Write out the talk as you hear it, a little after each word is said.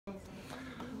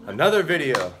Another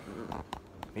video.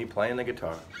 Me playing the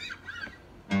guitar.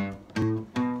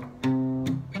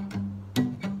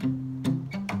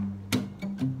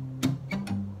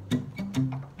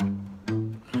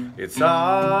 It's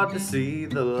hard to see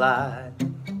the light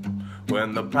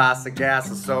when the price of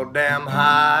gas is so damn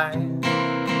high.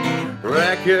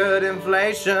 Record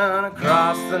inflation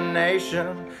across the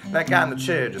nation. That guy in the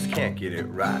chair just can't get it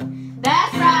right.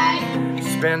 That's right.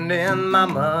 Spending my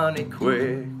money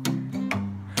quick.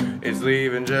 It's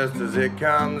leaving just as it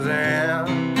comes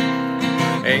in.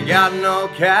 Ain't got no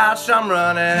cash, I'm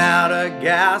running out of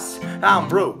gas. I'm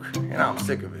broke and I'm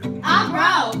sick of it. I'm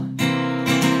broke.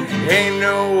 Ain't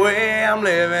no way I'm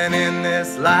living in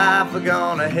this life. We're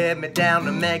gonna head me down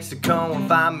to Mexico and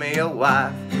find me a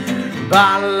wife.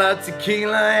 Bottle of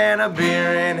tequila and a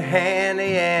beer in hand.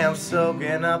 Yeah, I'm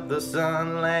soaking up the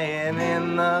sun laying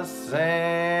in the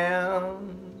sand.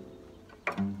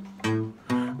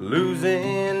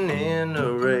 Losing in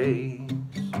a race.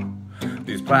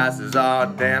 These prices are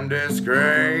a damn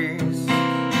disgrace.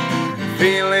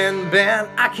 Feeling bent,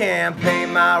 I can't pay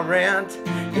my rent.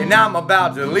 And I'm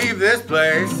about to leave this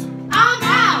place. I'm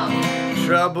out.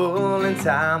 Trouble in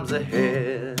times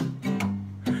ahead.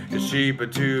 It's cheaper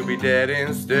to be dead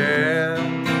instead.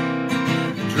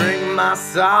 Drink my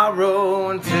sorrow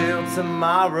until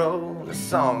tomorrow. The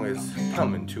song is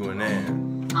coming to an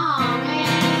end. Aw,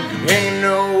 man. Ain't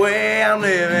no way I'm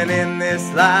living in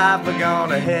this life. We're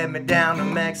gonna head me down to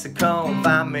Mexico and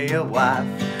find me a wife.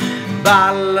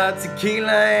 Bottle of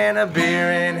tequila and a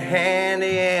beer in hand.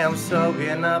 Yeah, I'm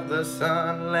soaking up the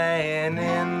sun laying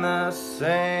in the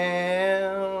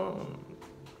sand.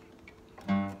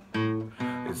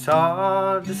 It's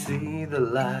hard to see the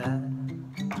light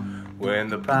when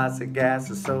the price of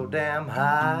gas is so damn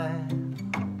high.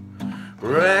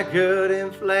 Record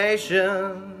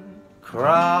inflation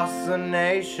across the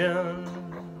nation.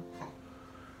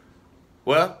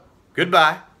 Well,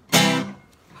 goodbye.